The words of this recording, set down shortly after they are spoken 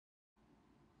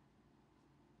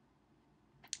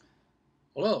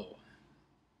Hello.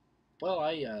 Well,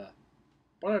 I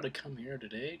wanted to come here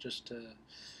today just to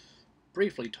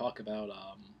briefly talk about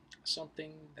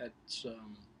something that's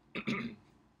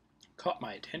caught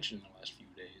my attention in the last few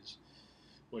days,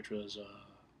 which was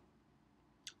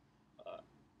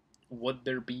would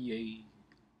there be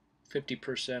a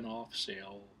 50% off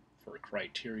sale for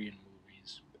Criterion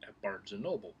movies at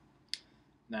Barnes&Noble?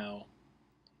 Now,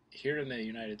 here in the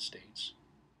United States,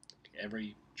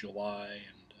 every July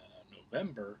and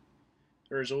November,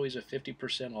 there is always a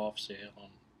 50% off sale on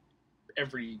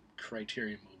every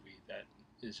Criterion movie that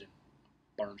is in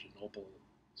Barnes and Noble's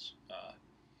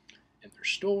in their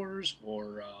stores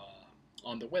or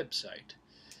on the website.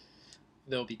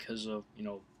 Though because of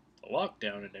the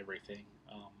lockdown and everything,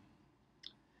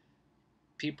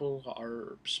 people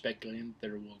are speculating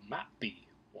there will not be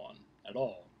one at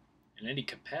all in any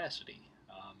capacity.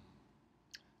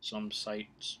 Some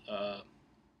sites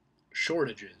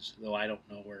shortages, though I don't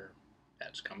know where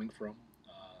that's coming from.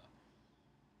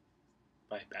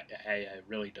 I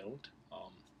really don't.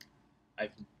 I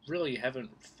really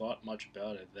haven't thought much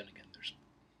about it. Then again, there's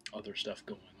other stuff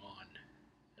going on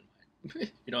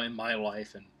in my, in my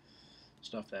life and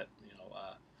stuff that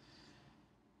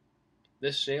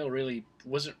this sale really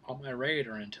wasn't on my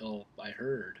radar until I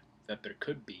heard that there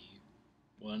could be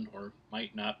one or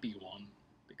might not be one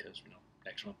because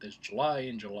next month is July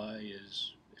and July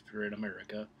is, if you're in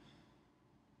America,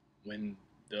 when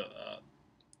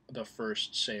the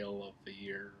first sale of the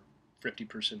year,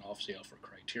 50% off sale for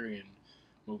Criterion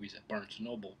movies at Barnes& and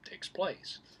Noble takes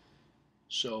place.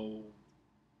 So,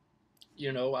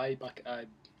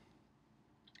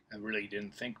 I really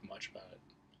didn't think much about it.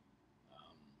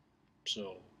 Um,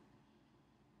 so,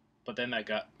 but then that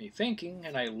got me thinking,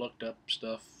 and I looked up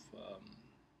stuff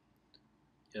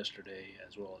yesterday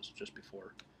as well as just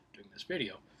before doing this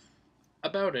video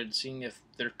about it, seeing if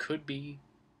there could be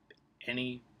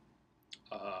any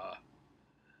uh,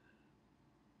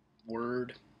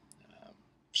 word.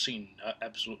 Seen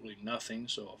absolutely nothing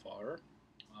so far.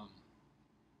 Um,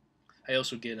 I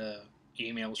also get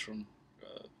emails from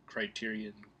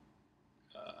Criterion,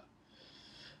 uh,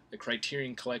 the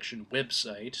Criterion Collection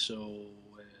website, so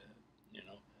you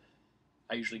know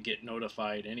I usually get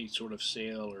notified any sort of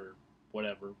sale or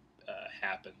whatever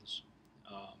happens,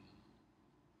 um,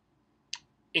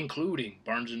 including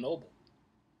Barnes and Noble.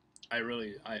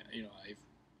 I've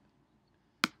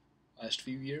last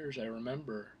few years I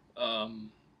remember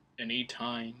any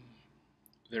time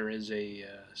there is a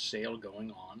sale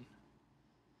going on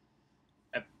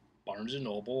at Barnes and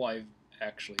Noble,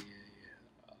 actually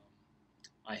uh,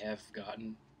 I have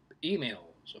gotten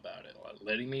emails about it,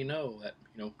 letting me know that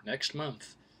next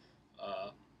month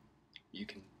uh, you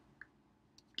can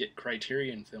get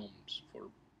Criterion films for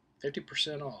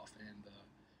 50% off, and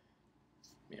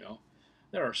you know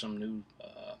there are some new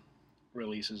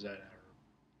releases that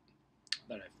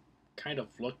I've kind of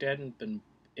looked at and been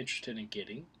interested in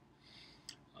getting.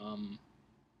 Um,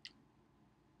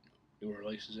 New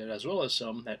releases, as well as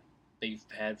some that they've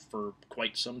had for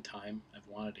quite some time. I've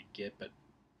wanted to get, but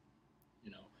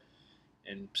you know,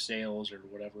 in sales or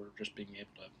whatever, just being able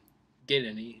to get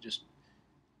any, just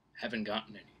haven't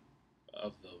gotten any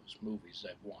of those movies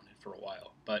I've wanted for a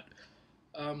while. But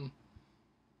um,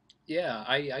 yeah,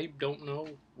 I don't know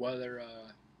whether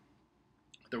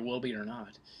there will be or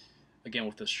not. Again,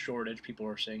 with the shortage, people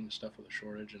are saying stuff with a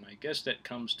shortage, and I guess that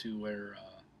comes to where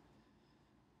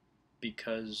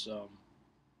because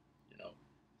you know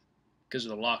because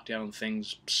of the lockdown,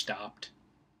 things stopped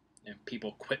and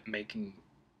people quit making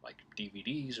like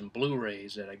DVDs and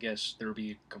Blu-rays. That I guess there'll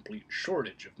be a complete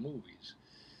shortage of movies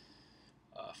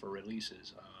for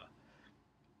releases.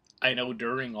 I know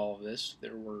during all of this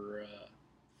there were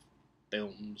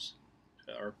films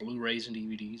or Blu-rays and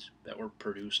DVDs that were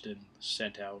produced and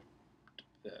sent out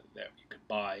that you could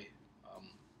buy um,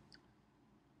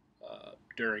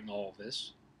 during all of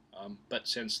this. But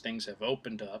since things have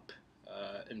opened up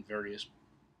in various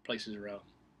places around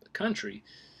the country,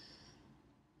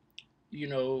 you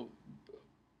know,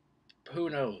 who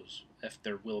knows if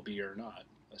there will be or not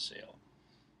a sale.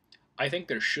 I think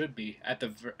there should be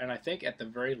and I think at the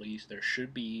very least there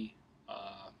should be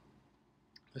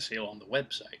a sale on the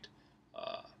website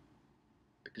uh,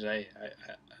 because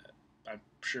I'm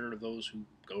sure those who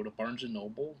go to Barnes and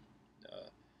Noble uh,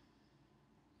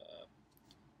 uh,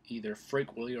 either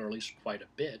frequently or at least quite a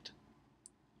bit,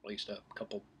 at least a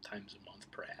couple times a month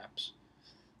perhaps.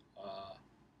 Uh,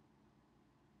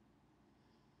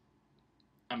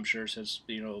 I'm sure since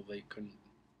they couldn't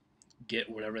get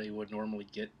whatever they would normally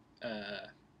get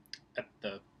at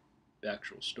the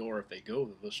actual store, if they go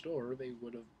to the store, they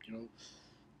would have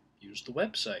used the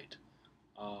website.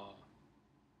 Uh,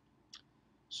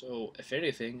 so if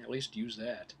anything, at least use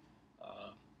that.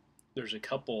 Uh, there's a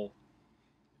couple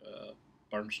uh,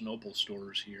 Barnes&Noble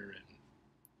stores here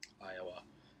in Iowa,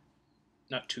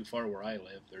 not too far where I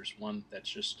live. There's one that's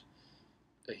just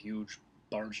a huge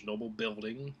Barnes&Noble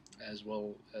building, as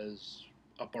well as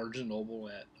a Barnes&Noble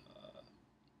at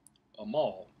a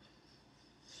mall.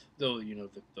 Though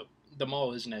the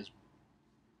mall isn't as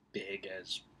big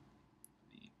as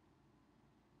the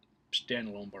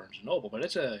standalone Barnes&Noble, but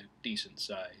it's a decent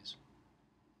size.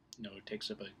 It takes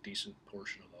up a decent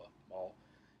portion of the mall.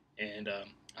 And I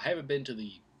haven't been to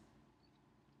the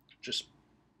just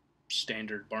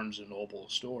standard Barnes&Noble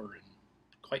store in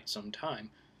quite some time,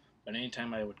 but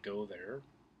anytime I would go there,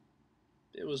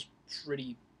 it was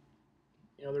pretty.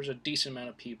 There's a decent amount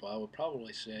of people. I would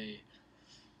probably say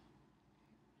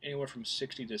anywhere from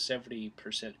 60 to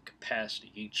 70%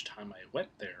 capacity each time I went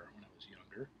there when I was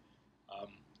younger.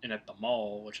 And at the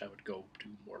mall, which I would go to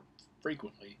more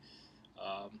frequently,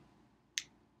 um,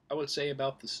 I would say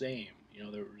about the same.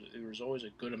 There was always a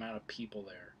good amount of people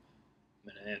there.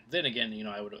 And then again,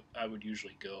 I would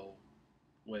usually go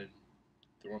when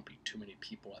there won't be too many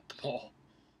people at the mall.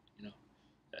 You know,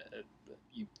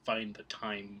 you find the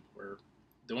time where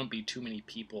there won't be too many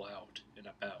people out and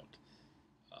about.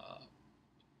 Uh,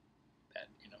 that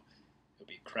it'll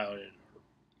be crowded, or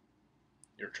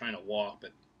you're trying to walk,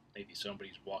 but maybe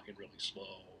somebody's walking really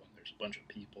slow, and there's a bunch of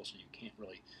people, so you can't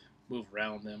really move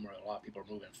around them, or a lot of people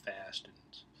are moving fast,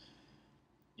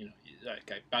 and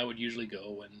like I would usually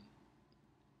go when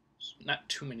not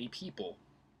too many people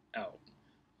out.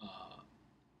 Uh,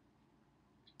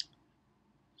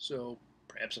 so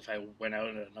perhaps if I went out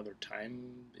at another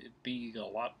time, it'd be a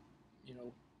lot, you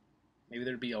know, maybe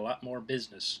there'd be a lot more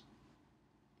business.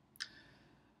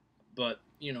 But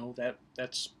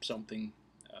that's something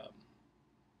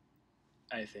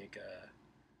I think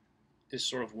is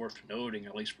sort of worth noting,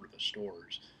 at least for the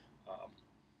stores. At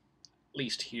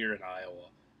least here in Iowa,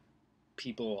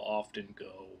 people often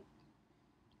go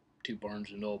to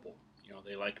Barnes and Noble.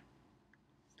 They like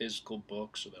physical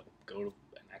books, so they'll go to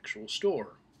an actual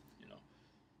store.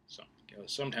 You know,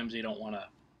 sometimes they don't want to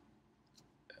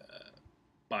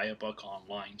buy a book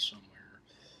online somewhere.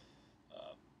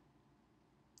 Uh,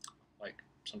 like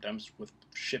sometimes with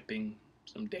shipping,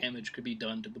 some damage could be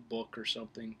done to the book or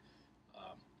something,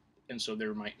 um, and so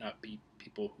there might not be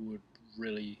people who would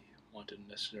really want to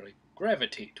necessarily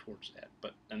gravitate towards that.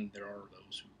 But then there are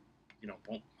those who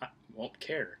won't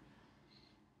care.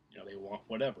 They want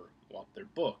whatever, want their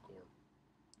book,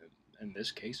 or in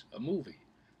this case, a movie.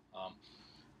 Um,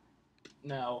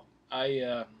 now,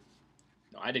 I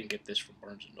didn't get this from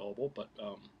Barnes and Noble, but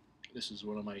this is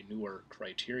one of my newer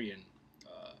Criterion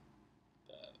uh,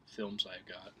 films I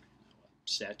got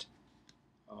set,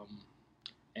 um,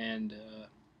 and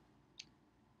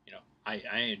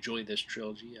I enjoyed this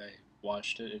trilogy. I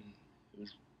watched it, and it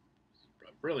was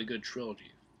a really good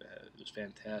trilogy. It was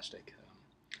fantastic.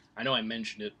 I know I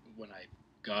mentioned it when I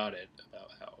got it about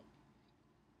how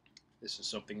this is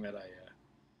something that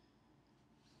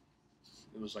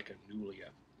it was like a newly,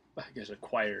 I guess,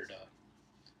 acquired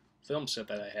film set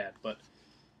that I had. But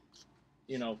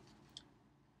you know,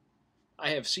 I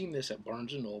have seen this at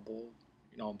Barnes and Noble,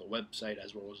 on the website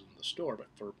as well as in the store. But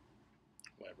for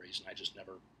whatever reason, I just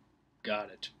never got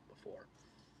it before.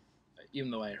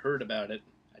 Even though I heard about it,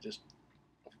 I just,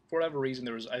 for whatever reason,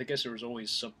 I guess there was always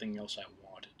something else I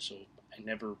wanted, so I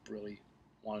never really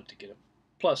wanted to get it.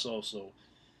 Plus, also,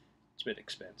 it's a bit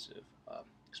expensive,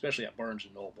 especially at Barnes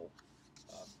and Noble.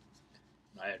 Um,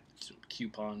 I had some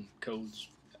coupon codes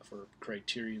for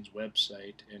Criterion's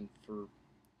website, and for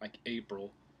like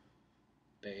April,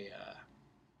 they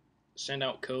send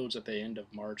out codes at the end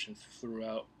of March, and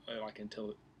throughout like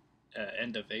until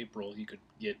end of April, you could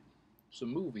get some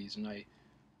movies, and I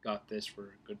got this for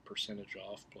a good percentage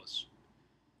off. Plus,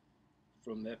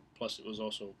 from that, plus it was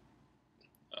also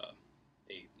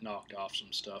they knocked off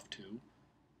some stuff too,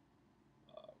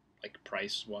 like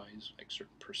price wise, like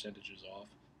certain percentages off.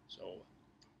 So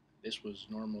this was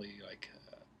normally like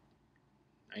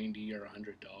 $90 or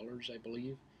 $100, I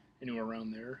believe, anywhere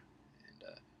around there,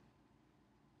 and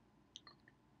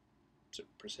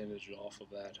certain percentage off of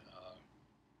that.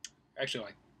 Actually,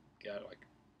 like got like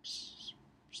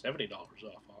 $70 off.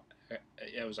 Yeah,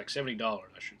 it was like $70,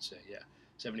 I should say. Yeah,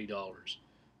 $70.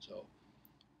 So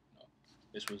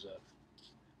this was a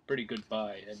pretty good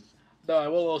buy. And though I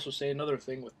will also say another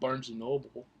thing with Barnes and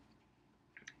Noble,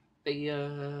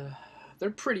 they're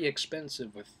pretty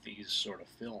expensive with these sort of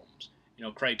films.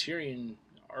 Criterion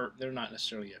they're not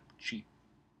necessarily cheap.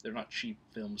 They're not cheap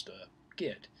films to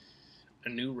get. A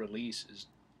new release is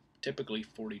typically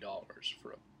 $40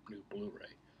 for a new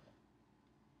Blu-ray.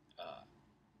 Uh,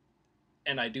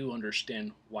 and I do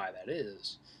understand why that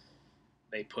is.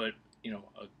 They put,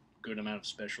 a good amount of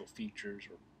special features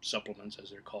or supplements, as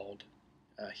they're called,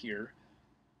 here,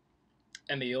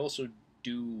 and they also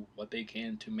do what they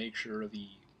can to make sure the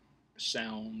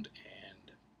sound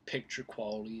and picture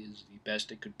quality is the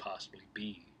best it could possibly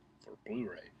be for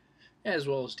Blu-ray, as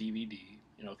well as DVD.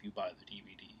 If you buy the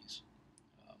DVDs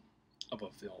um, of a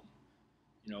film,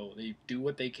 they do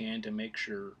what they can to make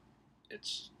sure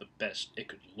it's the best it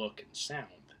could look and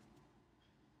sound,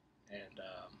 and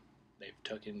they've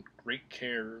taken great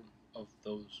care of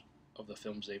those of the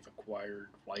films they've acquired,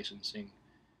 licensing,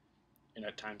 and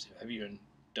at times have even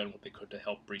done what they could to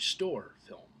help restore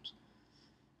films,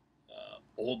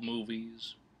 old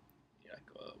movies, like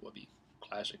would be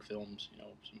classic films,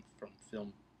 some from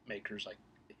filmmakers like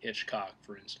Hitchcock,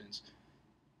 for instance.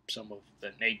 Some of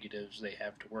the negatives they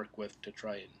have to work with to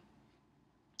try and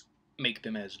make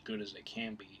them as good as they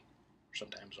can be,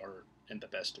 sometimes are in the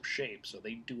best of shape. So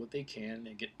they do what they can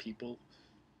and get people,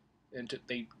 and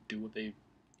they do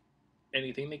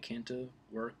anything they can to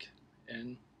work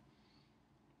and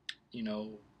you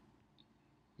know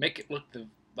make it look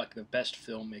like the best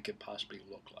film it could possibly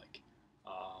look like.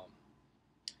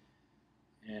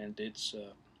 And it's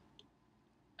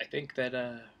I think that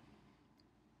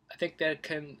I think that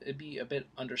can be a bit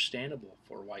understandable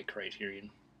for why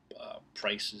Criterion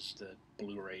prices the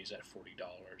Blu-rays at $40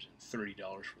 and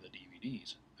 $30 for the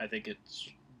DVDs. I think it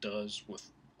does, with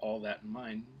all that in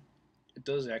mind, it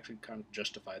does actually kind of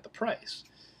justify the price.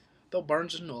 Though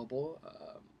Barnes& and Noble,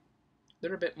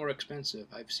 they're a bit more expensive.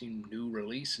 I've seen new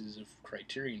releases of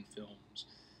Criterion films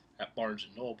at Barnes&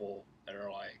 and Noble that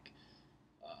are like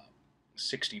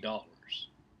 $60,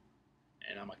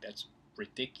 and I'm like, that's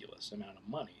ridiculous amount of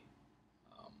money.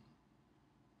 Um,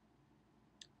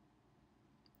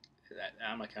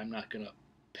 I'm like, I'm not gonna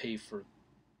pay for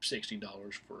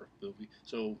 $60 for a movie.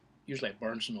 So usually at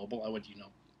Barnes& and Noble, I would, if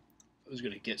I was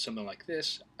gonna get something like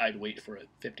this, I'd wait for a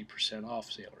 50%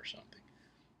 off sale or something.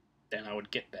 Then I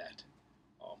would get that.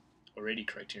 Already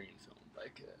Criterion film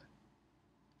like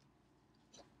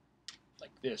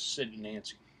this, Sid and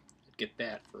Nancy. I'd get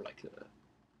that for like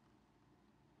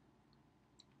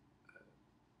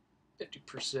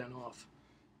 50% off.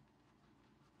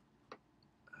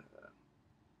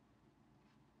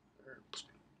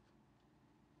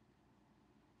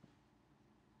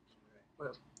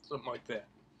 Well, something like that.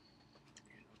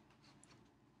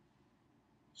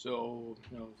 So,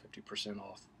 50%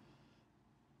 off.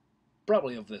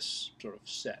 Probably of this sort of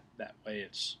set. That way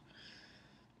it's,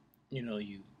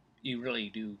 you really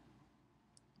do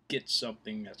get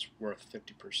something that's worth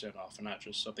 50% off and not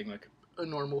just something like a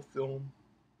normal film.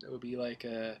 That would be like,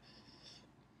 at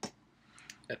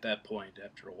that point,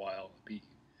 after a while, it'd be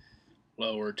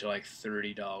lowered to like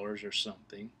 $30 or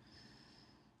something.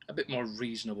 A bit more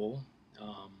reasonable,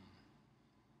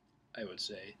 I would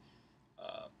say.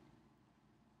 Uh,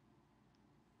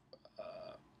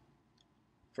 uh,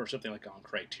 for something like on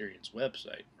Criterion's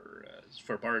website, or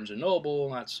for Barnes and Noble,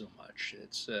 not so much.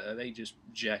 It's they just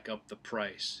jack up the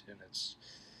price, and it's.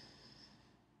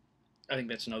 I think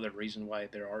that's another reason why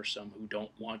there are some who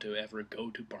don't want to ever go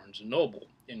to Barnes and Noble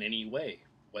in any way,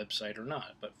 website or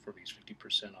not. But for these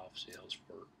 50% off sales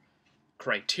for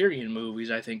Criterion movies,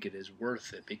 I think it is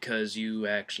worth it because you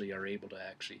actually are able to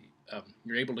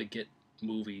you're able to get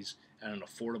movies at an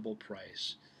affordable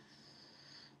price.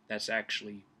 That's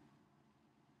actually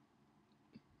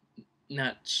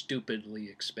not stupidly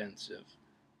expensive,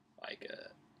 like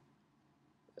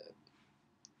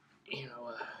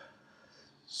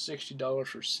 $60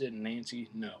 for Sid and Nancy.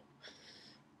 No,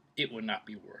 it would not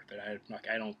be worth it.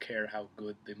 I don't care how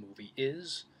good the movie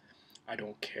is. I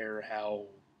don't care how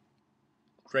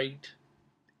great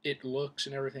it looks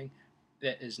and everything.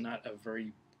 That is not a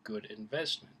very good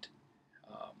investment.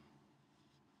 Um,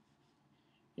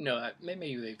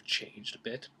 maybe they've changed a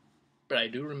bit, but I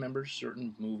do remember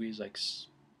certain movies, like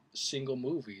single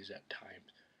movies at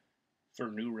times, for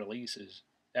new releases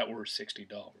that were $60.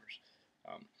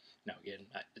 Now again,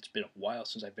 it's been a while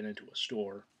since I've been into a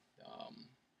store,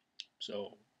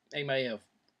 so they may have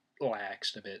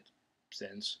laxed a bit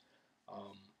since.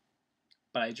 Um,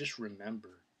 but I just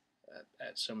remember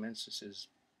at some instances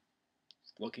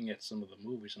looking at some of the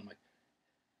movies, and I'm like,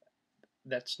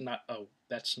 that's not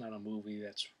a movie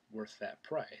that's worth that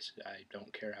price. I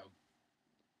don't care how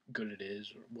good it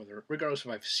is, or whether, regardless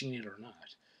if I've seen it or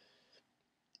not.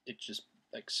 It just,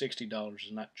 like, $60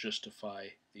 does not justify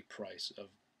the price of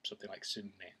something like Sid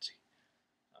and Nancy.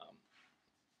 Um,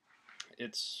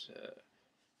 it's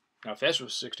Now, if this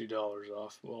was $60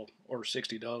 off, well, or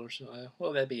 $60,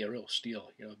 well, that'd be a real steal.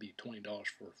 You know, it'd be $20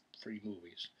 for free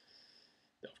movies.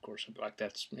 Of course, like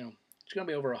that's it's gonna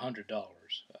be over $100,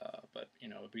 but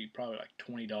it'd be probably like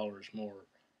 $20 more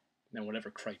than whatever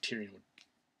Criterion would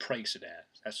price it at.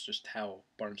 That's just how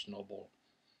Barnes&Noble,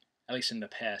 at least in the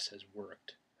past, has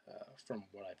worked from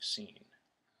what I've seen.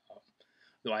 Um,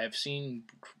 though I have seen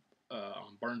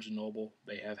on Barnes&Noble,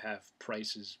 they have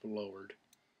prices lowered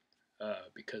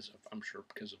because of, I'm sure,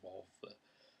 because of all of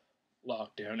the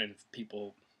lockdown and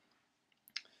people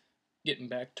getting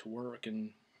back to work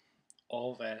and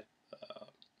all that.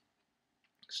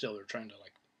 Still, they're trying to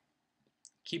like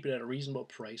keep it at a reasonable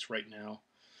price right now.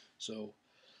 So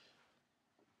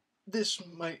this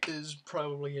is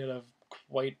probably at a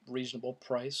quite reasonable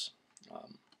price.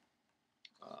 Um,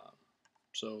 uh,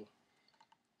 so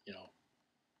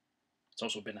it's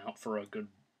also been out for a good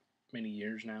many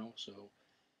years now. So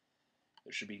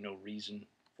there should be no reason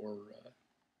for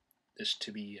this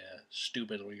to be a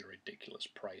stupidly ridiculous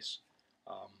price.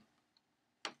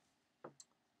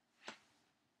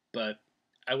 But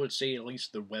I would say at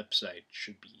least the website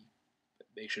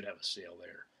they should have a sale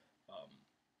there.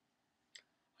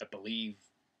 I believe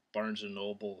Barnes and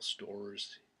Noble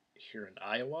stores here in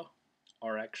Iowa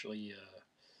are actually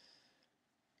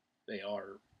they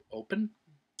are open.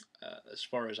 As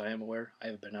far as I am aware, I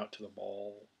haven't been out to the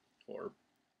mall or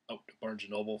out to Barnes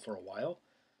and Noble for a while,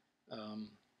 um,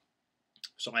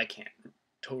 so I can't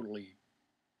totally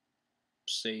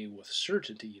say with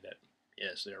certainty that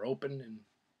yes, they're open and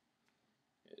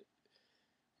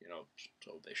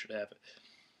so they should have it.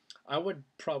 I would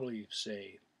probably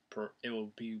say it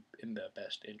will be in the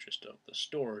best interest of the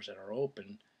stores that are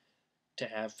open to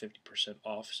have 50%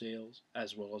 off sales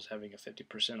as well as having a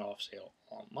 50% off sale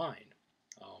online.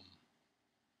 Um,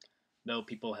 though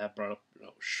people have brought up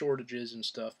shortages and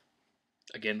stuff.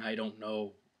 Again, I don't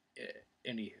know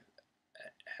any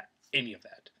any of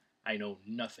that. I know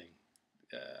nothing.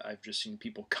 I've just seen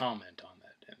people comment on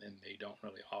that, and then they don't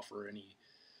really offer any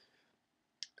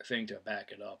thing to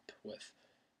back it up with.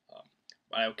 Um,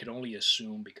 I can only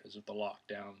assume because of the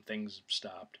lockdown, things have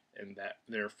stopped, and that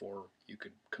therefore you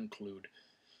could conclude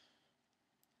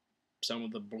some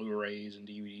of the Blu-rays and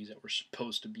DVDs that were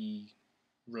supposed to be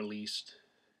released,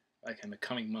 like in the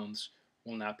coming months,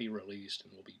 will not be released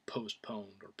and will be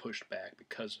postponed or pushed back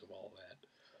because of all that,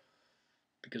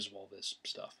 because of all this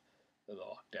stuff, the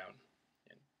lockdown,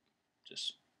 and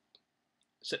just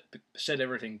set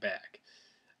everything back.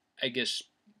 I guess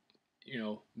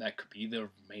that could be the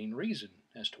main reason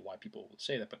as to why people would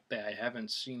say that, but I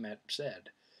haven't seen that said,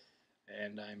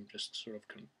 and I'm just sort of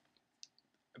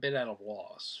a bit at a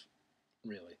loss,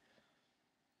 really.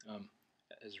 Um,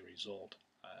 as a result,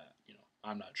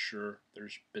 I'm not sure.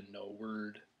 There's been no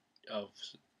word of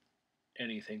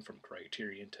anything from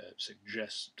Criterion to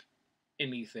suggest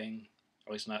anything,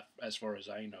 at least not as far as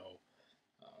I know.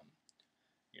 Um,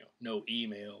 no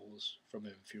emails from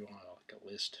him if you want like a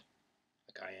list,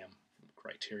 like I am from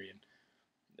Criterion,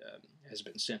 has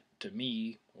been sent to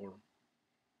me, or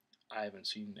I haven't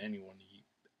seen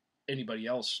anybody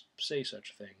else say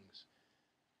such things,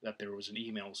 that there was an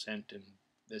email sent and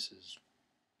this is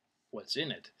what's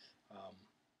in it.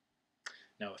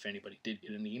 Now, if anybody did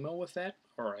get an email with that,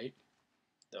 all right.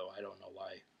 Though I don't know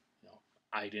why,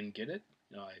 I didn't get it.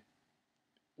 I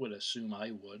would assume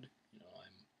I would.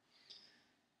 I'm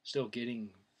still getting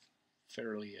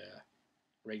fairly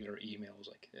regular emails,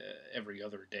 like every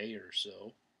other day or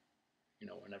so.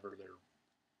 Whenever their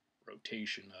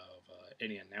rotation of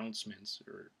any announcements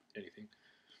or anything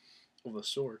of the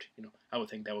sort, I would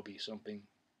think that would be something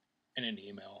in an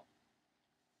email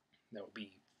that would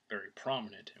be very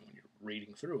prominent, and when you're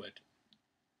reading through it,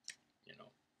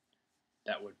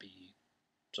 that would be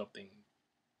something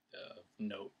of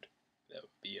note, that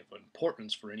would be of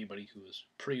importance for anybody who has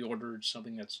pre-ordered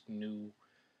something that's new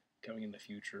coming in the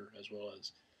future, as well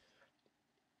as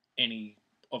any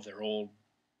of their old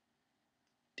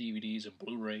DVDs and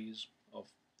Blu-rays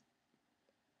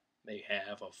they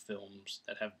have of films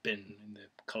that have been in the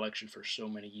collection for so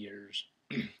many years,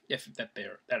 if that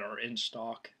are in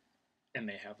stock, and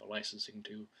they have the licensing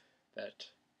to, that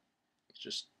it's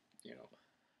just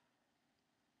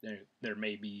there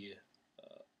may be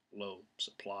low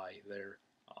supply there.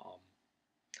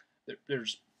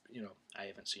 There's I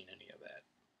haven't seen any of that,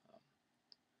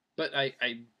 but I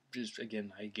just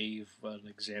again I gave an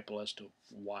example as to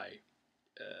why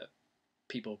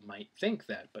people might think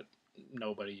that, but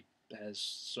nobody has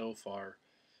so far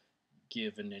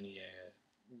given any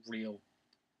real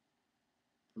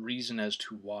reason as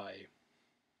to why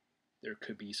there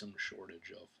could be some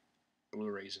shortage of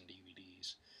Blu-rays and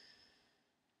DVDs.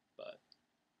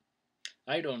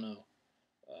 I don't know.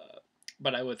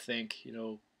 But I would think,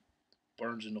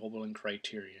 Barnes and Noble and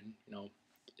Criterion,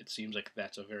 it seems like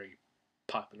that's a very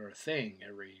popular thing.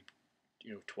 Every,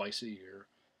 twice a year,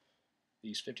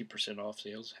 these 50% off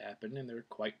sales happen, and they're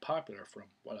quite popular from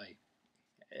what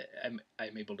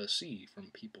I'm able to see from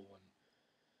people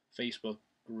in Facebook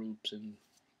groups and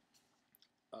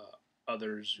uh,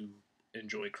 others who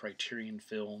enjoy Criterion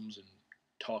films and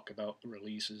talk about the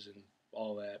releases and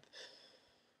all that.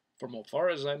 From as far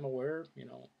as I'm aware,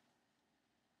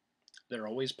 they're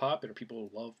always popular. People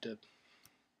love to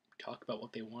talk about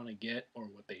what they want to get or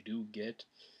what they do get,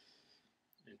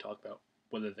 and talk about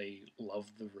whether they love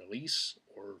the release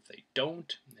or if they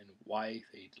don't, and why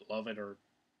they love it or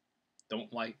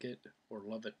don't like it, or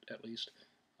love it at least,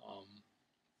 um,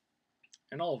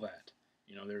 and all that.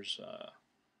 There's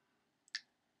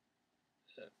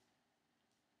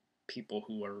people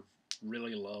who are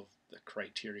really love the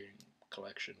Criterion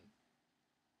collection,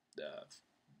 the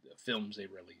films they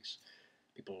release.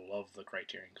 People love the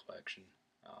Criterion collection,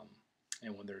 um,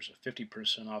 and when there's a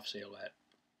 50% off sale at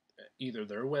either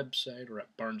their website or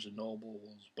at Barnes and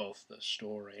Noble's, both the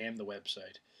store and the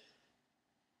website,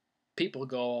 people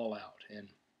go all out. And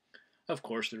of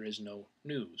course, there is no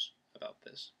news about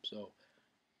this, so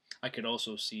I could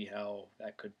also see how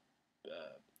that could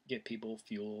get people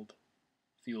fuel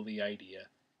the idea.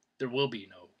 There will be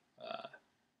no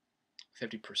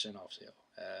 50% off sale,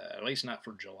 at least not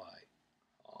for July.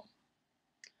 Um,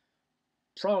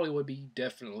 Probably would be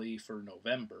definitely for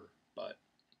November, but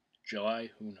July,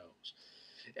 who knows?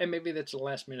 And maybe that's a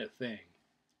last minute thing.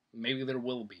 Maybe there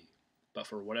will be, but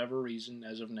for whatever reason,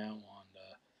 as of now, on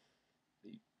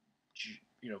the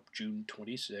June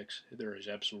 26th, there is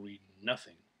absolutely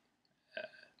nothing. Uh,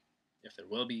 if there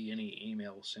will be any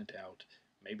emails sent out,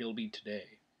 maybe it'll be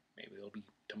today, maybe it'll be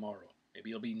tomorrow, maybe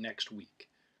it'll be next week.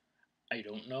 I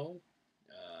don't know.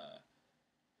 Uh,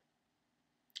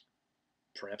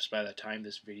 Perhaps by the time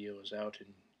this video is out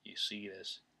and you see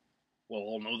this, we'll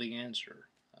all know the answer.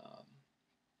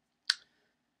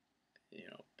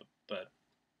 But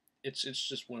it's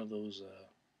just one of those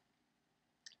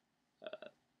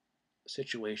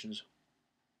situations.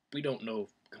 We don't know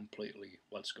completely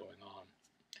what's going on.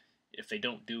 If they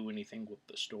don't do anything with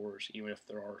the stores, even if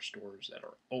there are stores that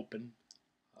are open,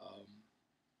 um,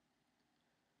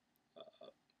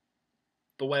 uh,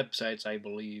 the websites, I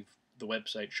believe, the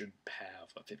website should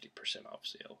have a 50% off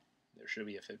sale. There should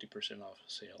be a 50% off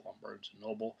sale on Barnes and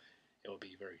Noble. It would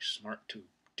be very smart to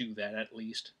do that at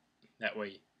least. That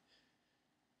way,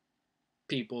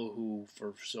 people who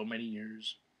for so many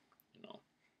years, you know,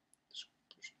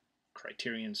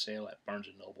 Criterion sale at Barnes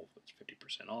and Noble that's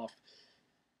 50% off.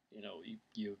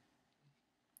 You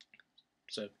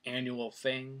it's an annual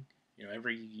thing.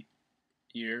 Every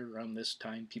year around this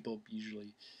time, people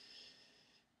usually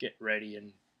get ready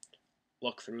and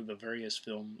look through the various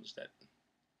films that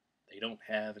they don't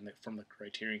have from the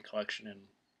Criterion collection and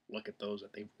look at those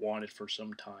that they've wanted for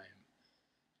some time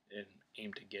and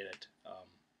aim to get it.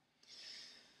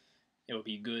 It would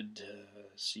be good to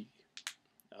see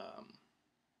um,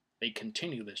 they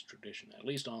continue this tradition, at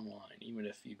least online, even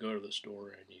if you go to the store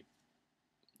and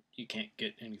you can't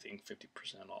get anything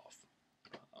 50% off.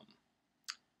 Um,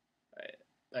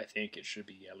 I think it should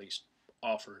be at least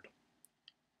offered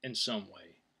in some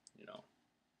way, you know.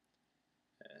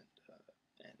 And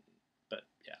but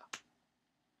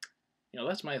yeah,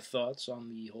 that's my thoughts on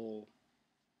the whole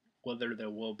whether there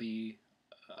will be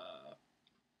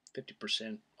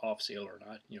 50% off sale or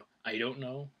not. I don't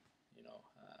know.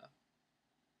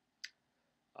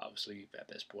 Obviously at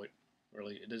this point,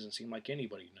 really, it doesn't seem like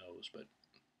anybody knows, but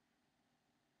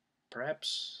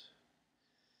perhaps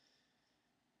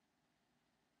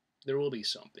there will be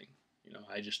something.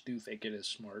 I just do think it is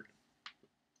smart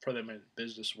for them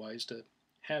business wise to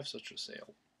have such a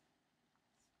sale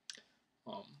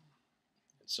um,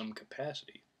 in some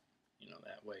capacity.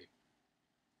 That way,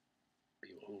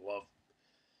 people who love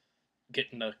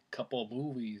getting a couple of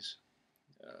movies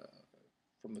uh,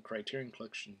 from the Criterion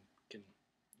collection can,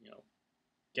 you know,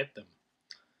 get them.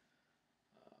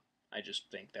 I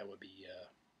just think that would be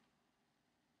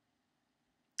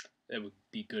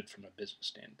good from a business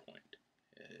standpoint.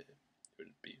 It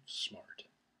would be smart.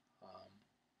 Um,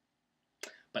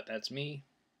 but that's me.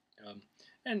 Um,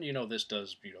 and this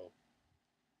does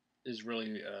is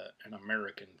really an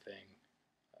American thing.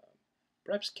 Um,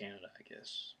 Perhaps Canada, I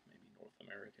guess, maybe North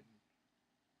American.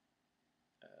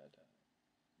 Uh,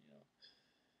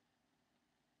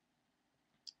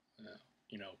 uh,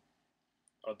 you know,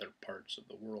 other parts of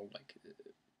the world, like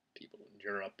people in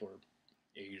Europe or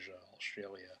Asia,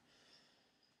 Australia.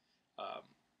 Um,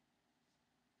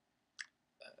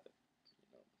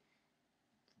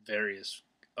 various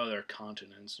other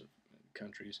continents,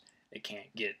 countries, they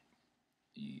can't get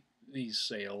these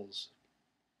sales.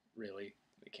 Really,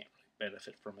 they can't really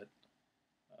benefit from it.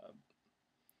 Uh,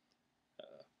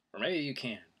 or maybe you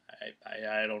can.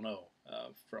 I don't know.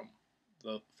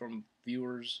 From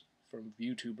viewers, from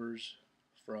YouTubers,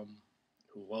 from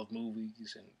who love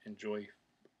movies and enjoy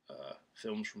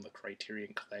films from the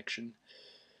Criterion collection,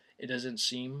 it doesn't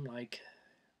seem like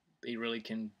they really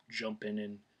can jump in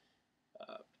and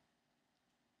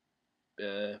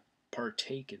uh,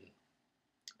 partake in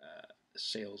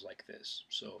sales like this.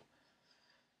 So,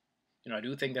 I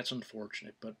do think that's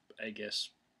unfortunate, but I guess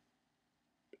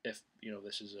if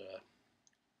this is a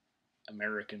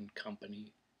American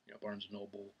company, Barnes and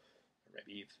Noble, or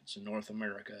maybe if it's in North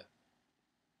America,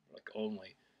 like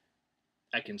only,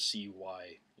 I can see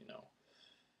why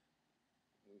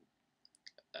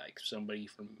like somebody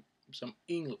from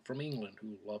England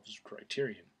who loves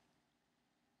Criterion,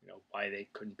 why they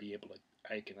couldn't be able to.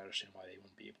 I can understand why they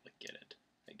wouldn't be able to get it.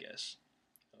 I guess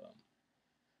um,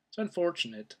 it's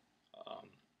unfortunate, um,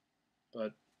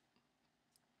 but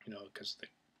because the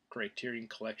Criterion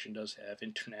collection does have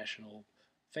international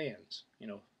fans.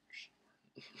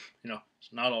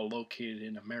 It's not all located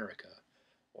in America,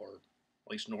 or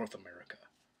at least North America.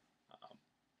 Um,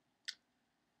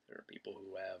 there are people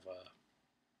who have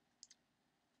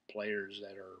players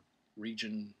that are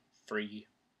region free,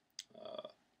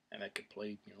 and that could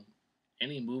play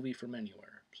any movie from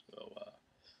anywhere. So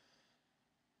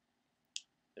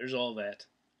there's all that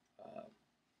uh,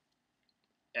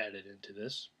 added into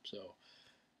this. So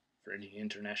for any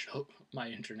international my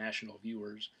international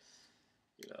viewers,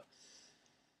 you know,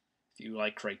 if you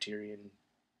like Criterion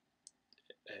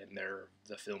and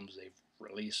the films they've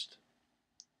released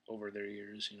over their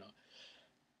years,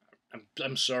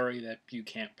 I'm sorry that you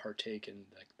can't partake in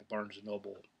like the Barnes and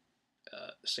Noble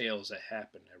sales that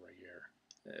happen every year.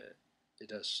 It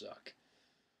does suck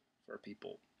for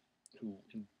people who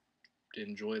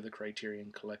enjoy the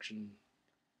Criterion collection,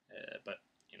 but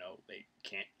they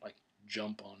can't like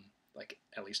jump on like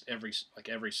at least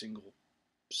every single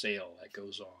sale that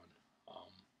goes on.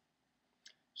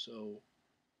 So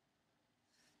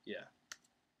yeah,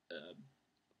 uh,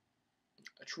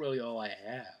 that's really all I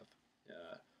have.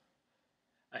 Uh,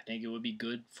 I think it would be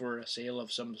good for a sale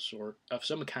of some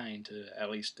kind to at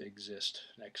least exist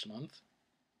next month,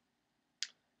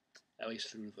 at least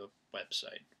through the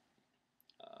website,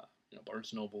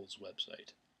 Barnes Noble's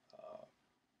website. Uh,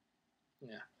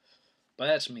 yeah, but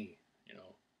that's me.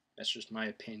 That's just my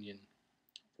opinion,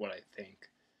 what I think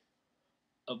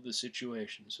of the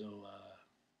situation. So,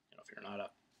 if you're not a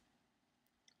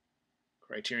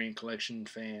Criterion Collection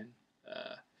fan,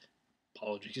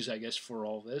 apologies, I guess, for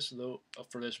all this, though,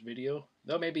 for this video.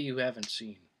 Though maybe you haven't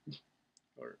seen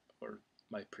or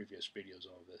my previous videos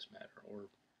on this matter, or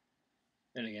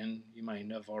then again, you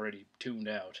might have already tuned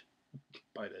out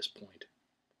by this point,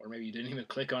 or maybe you didn't even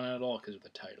click on it at all because of the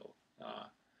title.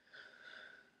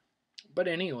 But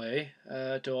anyway,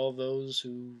 to all those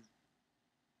who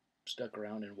stuck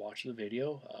around and watched the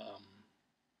video,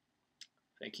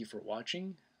 thank you for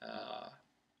watching. I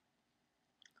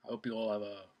hope you all have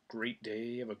a great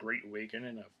day, have a great weekend,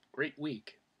 and a great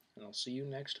week. And I'll see you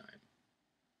next time.